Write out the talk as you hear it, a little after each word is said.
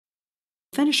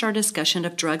finish our discussion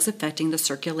of drugs affecting the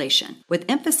circulation, with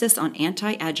emphasis on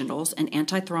antiaginals and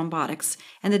antithrombotics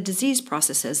and the disease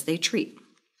processes they treat.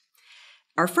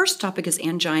 Our first topic is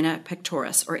angina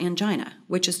pectoris, or angina,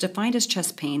 which is defined as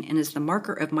chest pain and is the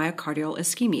marker of myocardial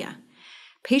ischemia.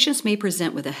 Patients may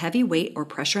present with a heavy weight or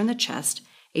pressure in the chest,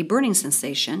 a burning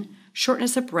sensation,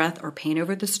 shortness of breath or pain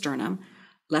over the sternum,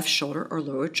 left shoulder or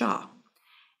lower jaw.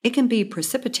 It can be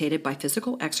precipitated by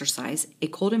physical exercise, a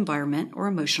cold environment, or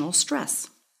emotional stress.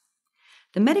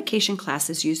 The medication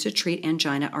classes used to treat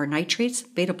angina are nitrates,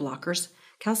 beta blockers,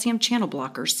 calcium channel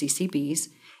blockers, CCBs,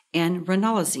 and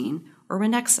ranolazine, or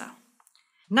Ranexa.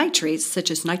 Nitrates, such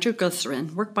as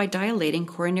nitroglycerin, work by dilating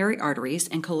coronary arteries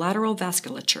and collateral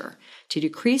vasculature to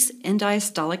decrease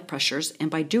end-diastolic pressures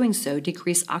and by doing so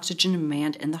decrease oxygen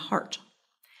demand in the heart.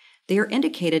 They are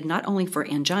indicated not only for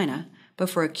angina, but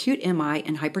for acute MI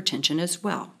and hypertension as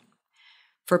well.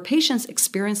 For patients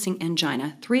experiencing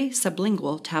angina, 3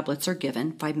 sublingual tablets are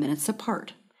given 5 minutes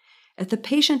apart. If the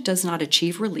patient does not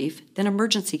achieve relief, then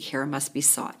emergency care must be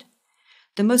sought.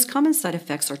 The most common side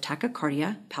effects are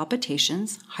tachycardia,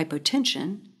 palpitations,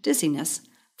 hypotension, dizziness,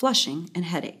 flushing, and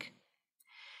headache.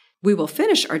 We will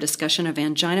finish our discussion of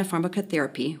angina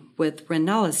pharmacotherapy with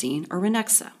ranolazine or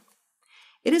Ranexa.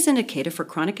 It is indicated for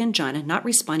chronic angina not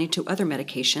responding to other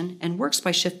medication and works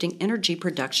by shifting energy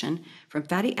production from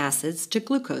fatty acids to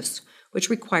glucose, which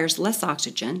requires less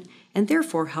oxygen and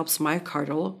therefore helps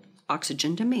myocardial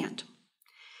oxygen demand.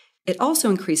 It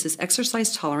also increases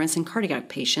exercise tolerance in cardiac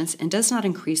patients and does not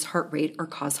increase heart rate or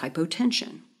cause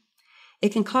hypotension. It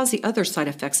can cause the other side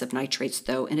effects of nitrates,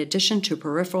 though, in addition to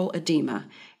peripheral edema,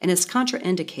 and is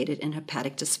contraindicated in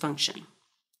hepatic dysfunction.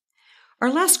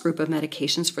 Our last group of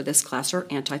medications for this class are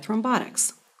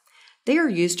antithrombotics. They are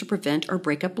used to prevent or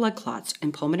break up blood clots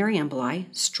in pulmonary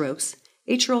emboli, strokes,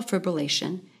 atrial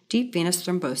fibrillation, deep venous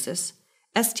thrombosis,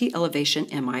 ST elevation,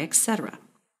 MI, etc.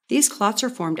 These clots are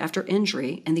formed after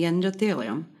injury in the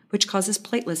endothelium, which causes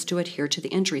platelets to adhere to the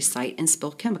injury site and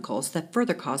spill chemicals that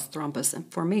further cause thrombus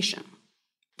formation.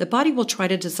 The body will try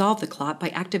to dissolve the clot by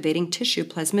activating tissue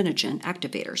plasminogen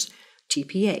activators,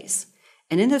 TPAs,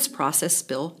 and in this process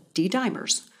spill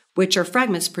D-dimers, which are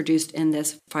fragments produced in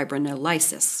this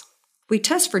fibrinolysis. We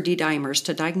test for D-dimers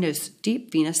to diagnose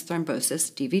deep venous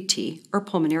thrombosis, DVT, or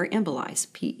pulmonary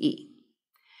emboli, PE.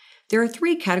 There are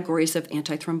 3 categories of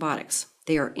antithrombotics.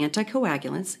 They are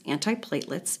anticoagulants,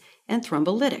 antiplatelets, and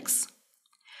thrombolytics.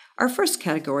 Our first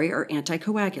category are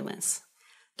anticoagulants.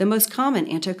 The most common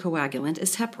anticoagulant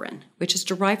is heparin, which is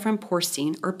derived from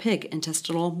porcine or pig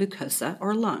intestinal mucosa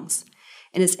or lungs,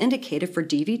 and is indicated for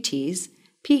DVTs,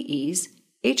 PEs,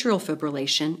 atrial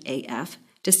fibrillation, AF,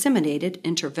 disseminated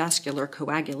intravascular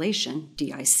coagulation,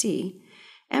 DIC,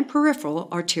 and peripheral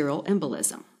arterial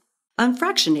embolism.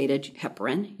 Unfractionated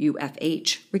heparin,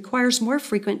 UFH, requires more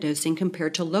frequent dosing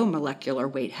compared to low molecular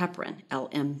weight heparin,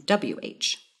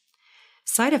 LMWH.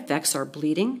 Side effects are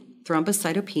bleeding,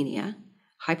 thrombocytopenia,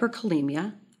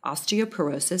 hyperkalemia,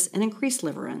 osteoporosis, and increased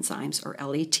liver enzymes, or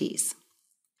LETs.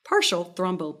 Partial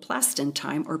thromboplastin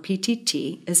time, or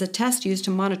PTT, is a test used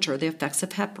to monitor the effects of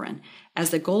heparin, as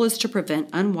the goal is to prevent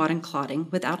unwanted clotting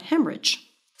without hemorrhage.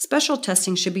 Special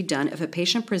testing should be done if a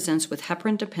patient presents with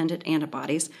heparin-dependent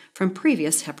antibodies from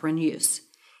previous heparin use.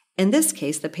 In this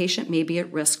case, the patient may be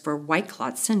at risk for white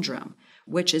clot syndrome,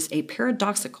 which is a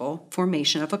paradoxical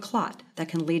formation of a clot that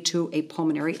can lead to a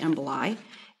pulmonary emboli,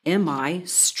 MI,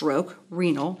 stroke,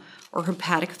 renal, or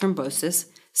hepatic thrombosis,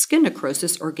 skin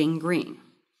necrosis, or gangrene.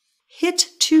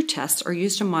 HIT-2 tests are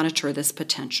used to monitor this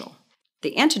potential.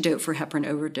 The antidote for heparin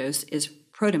overdose is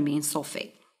protamine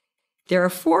sulfate. There are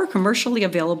 4 commercially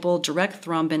available direct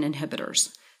thrombin inhibitors.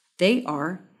 They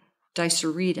are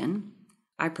disuridine,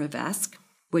 Ipravesc,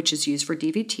 which is used for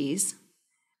DVTs,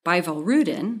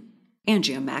 bivalirudin,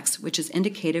 Angiomax, which is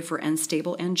indicated for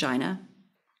unstable angina,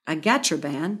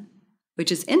 agatroban,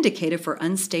 which is indicated for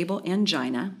unstable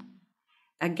angina,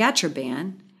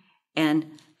 agatroban, and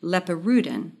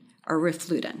lepirudin, or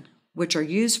rifludin, which are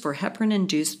used for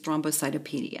heparin-induced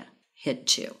thrombocytopenia,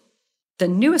 HIT-2. The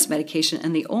newest medication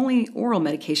and the only oral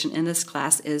medication in this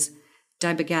class is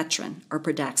dabigatran, or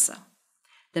Pradaxa.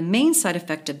 The main side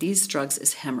effect of these drugs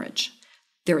is hemorrhage.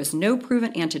 There is no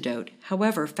proven antidote.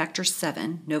 However, factor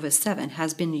VII, NOVA7,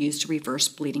 has been used to reverse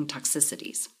bleeding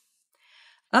toxicities.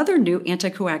 Other new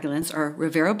anticoagulants are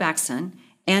rivaroxaban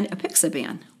and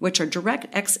apixaban, which are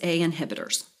direct XA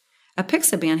inhibitors.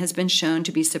 Apixaban has been shown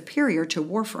to be superior to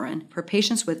warfarin for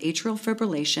patients with atrial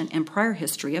fibrillation and prior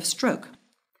history of stroke.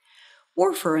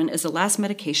 Warfarin is the last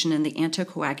medication in the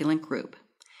anticoagulant group.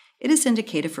 It is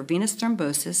indicated for venous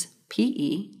thrombosis,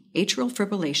 PE, atrial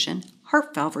fibrillation,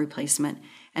 heart valve replacement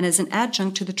and as an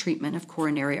adjunct to the treatment of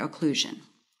coronary occlusion.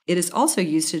 It is also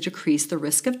used to decrease the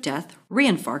risk of death,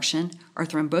 reinfarction, or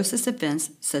thrombosis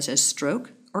events such as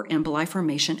stroke or emboli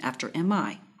formation after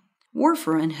MI.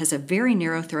 Warfarin has a very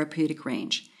narrow therapeutic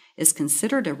range, is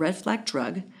considered a red flag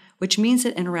drug, which means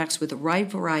it interacts with a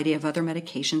wide variety of other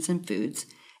medications and foods,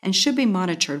 and should be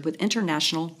monitored with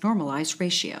International Normalized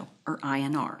Ratio, or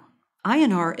INR.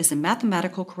 INR is a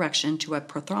mathematical correction to a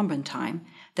prothrombin time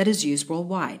that is used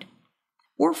worldwide.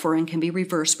 Warfarin can be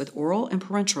reversed with oral and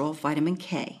parenteral vitamin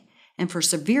K, and for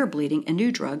severe bleeding, a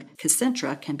new drug,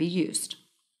 Kcentra, can be used.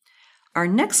 Our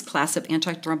next class of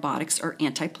antithrombotics are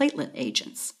antiplatelet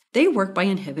agents. They work by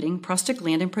inhibiting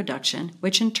prostaglandin production,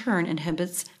 which in turn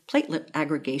inhibits platelet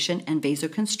aggregation and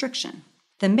vasoconstriction.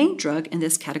 The main drug in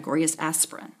this category is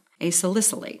aspirin, a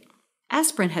salicylate.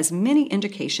 Aspirin has many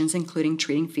indications, including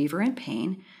treating fever and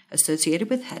pain associated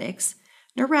with headaches,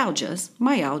 neuralgias,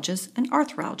 myalgias, and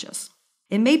arthralgias.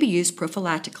 It may be used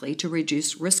prophylactically to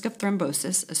reduce risk of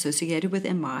thrombosis associated with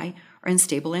MI or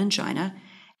unstable angina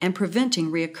and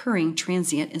preventing recurring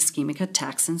transient ischemic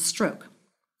attacks and stroke.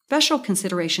 Special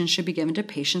consideration should be given to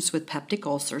patients with peptic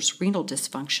ulcers, renal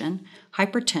dysfunction,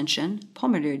 hypertension,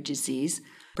 pulmonary disease,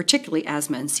 particularly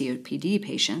asthma and COPD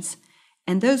patients,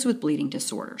 and those with bleeding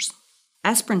disorders.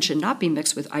 Aspirin should not be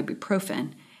mixed with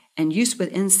ibuprofen, and use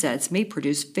with NSAIDs may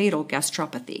produce fatal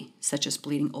gastropathy, such as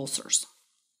bleeding ulcers.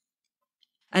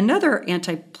 Another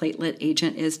antiplatelet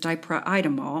agent is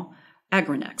diproiodamol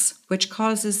agranex, which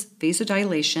causes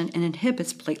vasodilation and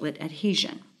inhibits platelet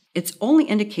adhesion. Its only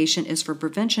indication is for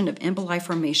prevention of emboli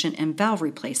formation and valve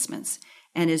replacements,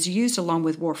 and is used along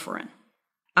with warfarin.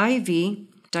 IV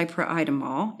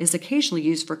diproiodamol is occasionally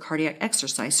used for cardiac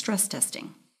exercise stress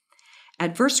testing.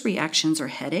 Adverse reactions are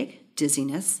headache,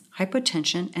 dizziness,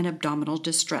 hypotension, and abdominal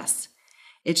distress.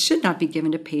 It should not be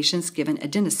given to patients given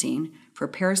adenosine for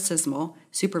paroxysmal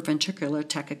supraventricular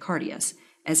tachycardias,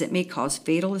 as it may cause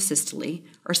fatal asystole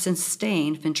or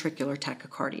sustained ventricular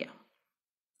tachycardia.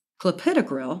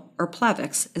 Clopidogrel, or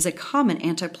Plavix, is a common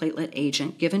antiplatelet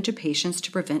agent given to patients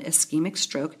to prevent ischemic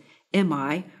stroke,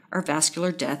 MI, or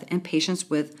vascular death in patients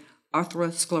with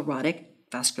atherosclerotic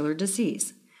vascular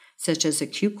disease, such as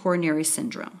acute coronary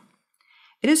syndrome.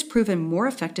 It is proven more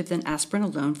effective than aspirin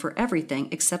alone for everything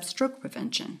except stroke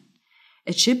prevention.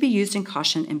 It should be used in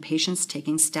caution in patients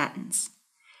taking statins.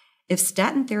 If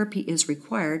statin therapy is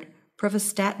required,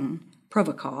 pravastatin,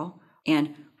 Provocol,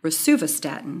 and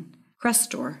rosuvastatin,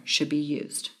 Crestor, should be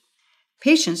used.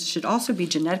 Patients should also be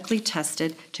genetically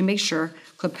tested to make sure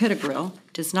clopidogrel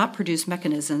does not produce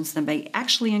mechanisms that may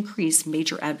actually increase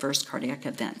major adverse cardiac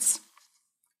events.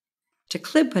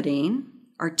 Ticlopidine,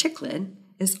 or Ticlid,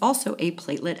 is also a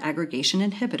platelet aggregation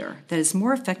inhibitor that is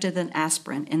more effective than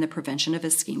aspirin in the prevention of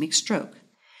ischemic stroke.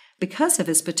 Because of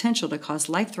its potential to cause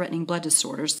life-threatening blood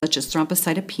disorders such as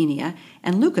thrombocytopenia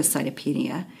and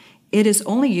leukocytopenia, it is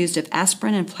only used if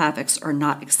aspirin and Plavix are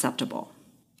not acceptable.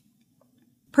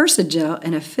 Persigel,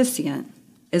 an efficient,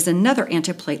 is another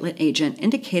antiplatelet agent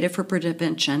indicated for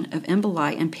prevention of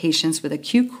emboli in patients with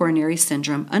acute coronary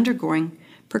syndrome undergoing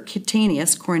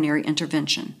percutaneous coronary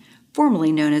intervention,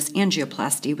 formerly known as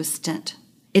angioplasty with stent.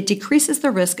 It decreases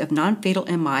the risk of non-fatal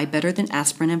MI better than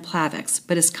aspirin and Plavix,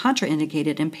 but is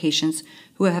contraindicated in patients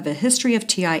who have a history of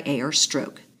TIA or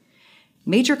stroke.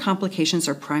 Major complications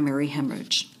are primary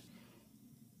hemorrhage.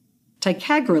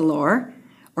 Ticagrelor,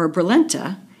 or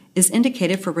Brilinta, is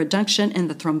indicated for reduction in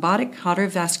the thrombotic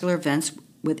cardiovascular events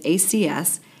with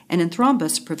ACS and in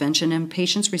thrombus prevention in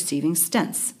patients receiving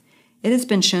stents. It has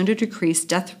been shown to decrease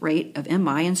death rate of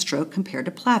MI and stroke compared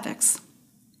to Plavix.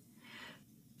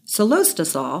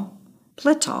 Cilostazol,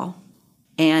 Plitol,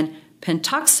 and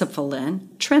pentoxifylline,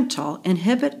 Trentol,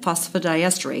 inhibit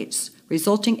phosphodiesterates,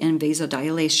 resulting in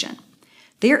vasodilation.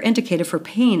 They are indicated for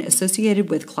pain associated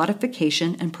with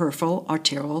claudication and peripheral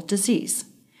arterial disease.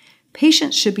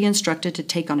 Patients should be instructed to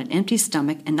take on an empty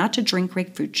stomach and not to drink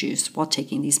grapefruit juice while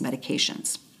taking these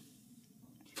medications.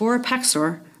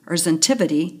 Vorapaxar, or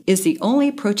Zentivity, is the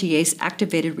only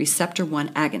protease-activated receptor 1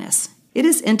 agonist. It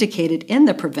is indicated in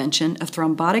the prevention of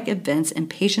thrombotic events in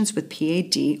patients with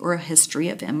PAD or a history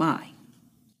of MI.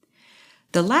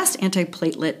 The last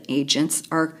antiplatelet agents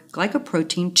are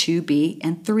glycoprotein 2B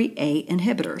and 3A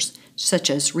inhibitors, such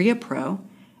as ReaPro,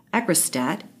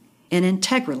 Aggrastat, and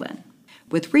Integralin,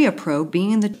 with ReaPro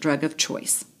being the drug of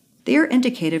choice. They are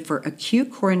indicated for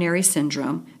acute coronary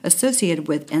syndrome associated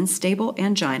with unstable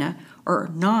angina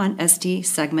or non-ST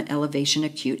segment elevation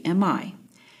acute MI.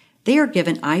 They are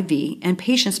given IV, and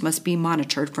patients must be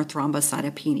monitored for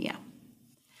thrombocytopenia.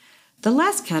 The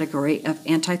last category of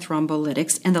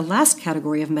antithrombolytics and the last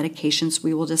category of medications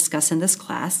we will discuss in this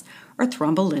class are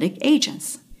thrombolytic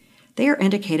agents. They are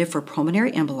indicated for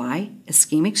pulmonary emboli,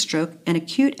 ischemic stroke, and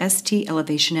acute ST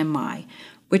elevation MI,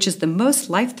 which is the most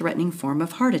life-threatening form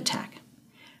of heart attack.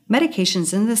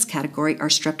 Medications in this category are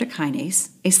streptokinase,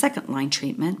 a second-line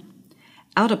treatment,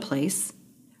 alteplase,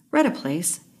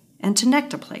 reteplase, and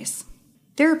tenecteplase.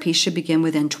 Therapy should begin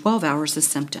within 12 hours of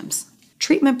symptoms.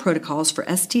 Treatment protocols for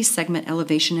ST segment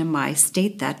elevation MI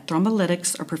state that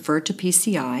thrombolytics are preferred to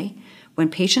PCI when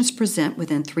patients present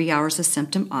within 3 hours of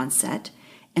symptom onset,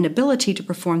 and ability to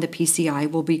perform the PCI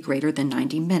will be greater than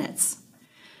 90 minutes.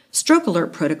 Stroke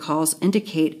alert protocols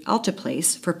indicate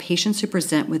alteplase for patients who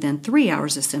present within 3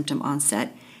 hours of symptom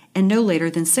onset and no later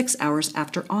than 6 hours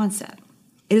after onset.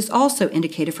 It is also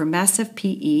indicated for massive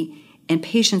PE in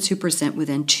patients who present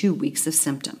within 2 weeks of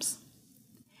symptoms.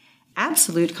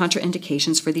 Absolute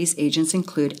contraindications for these agents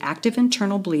include active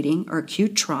internal bleeding or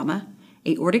acute trauma,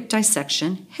 aortic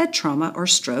dissection, head trauma or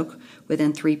stroke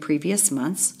within 3 previous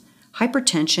months,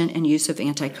 hypertension, and use of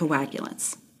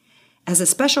anticoagulants. As a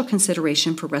special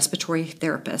consideration for respiratory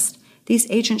therapists, these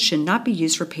agents should not be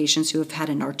used for patients who have had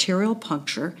an arterial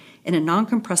puncture in a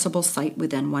non-compressible site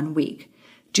within 1 week,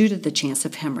 due to the chance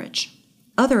of hemorrhage.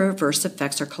 Other adverse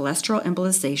effects are cholesterol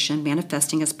embolization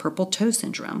manifesting as purple toe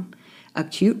syndrome,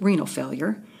 acute renal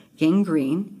failure,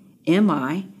 gangrene,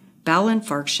 MI, bowel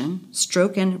infarction,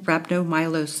 stroke, and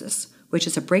rhabdomyolysis, which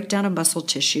is a breakdown of muscle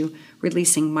tissue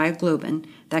releasing myoglobin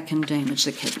that can damage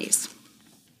the kidneys.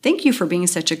 Thank you for being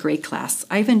such a great class.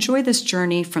 I've enjoyed this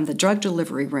journey from the drug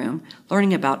delivery room,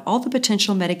 learning about all the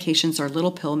potential medications our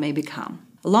little pill may become.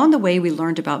 Along the way, we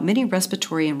learned about many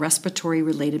respiratory and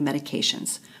respiratory-related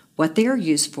medications, what they are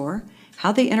used for,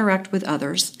 how they interact with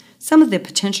others, some of the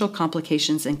potential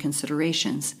complications and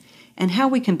considerations, and how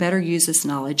we can better use this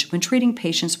knowledge when treating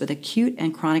patients with acute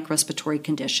and chronic respiratory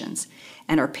conditions,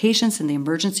 and our patients in the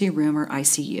emergency room or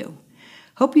ICU.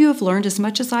 Hope you have learned as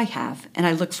much as I have, and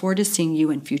I look forward to seeing you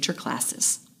in future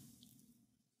classes.